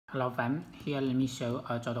Hello fam, here let me show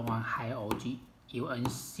Retro High OG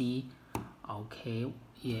UNC. Okay,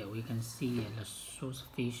 yeah, we can see the shoes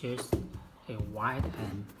features a white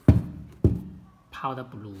and powder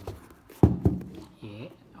blue. Yeah,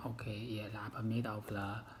 okay, yeah, the upper made of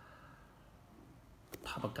the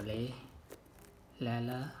top gray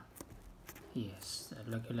leather. Yes,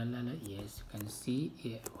 regular leather. Yes, you can see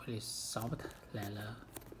yeah, very soft leather.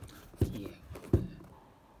 Yeah,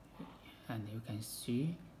 and you can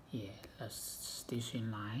see yeah, the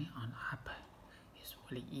stitching line on up is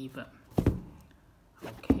really even.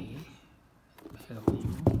 Okay, back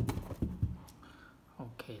view.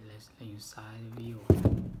 Okay, let's the inside view.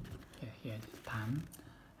 Here the time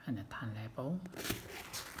and the time label.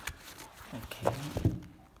 Okay.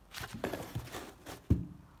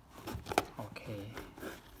 Okay,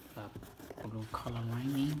 the blue color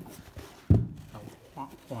lining, the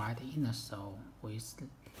white inner sole with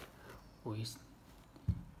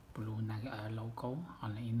blue logo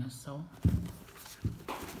on the inner sole.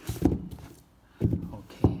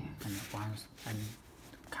 Okay, and once and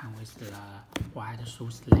come with the white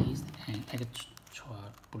shoes lace and extra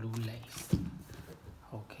blue lace.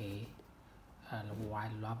 Okay, the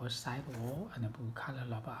white rubber sidewall and the blue color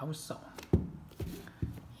rubber also.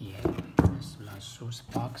 Yeah, that's the shoes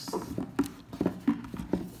box.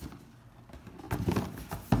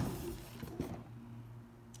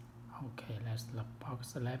 Okay, that's the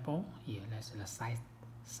box label. Yeah, that's the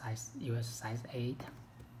size US size 8.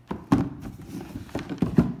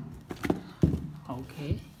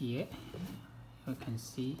 Okay, yeah, you can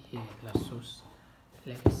see here the shoes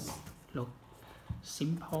legs look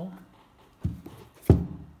simple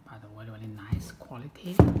but very nice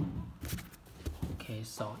quality. Okay,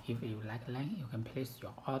 so if you like length, you can place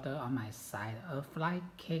your order on my site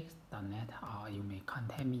flycakes.net or you may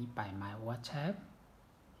contact me by my WhatsApp.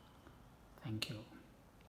 Thank you.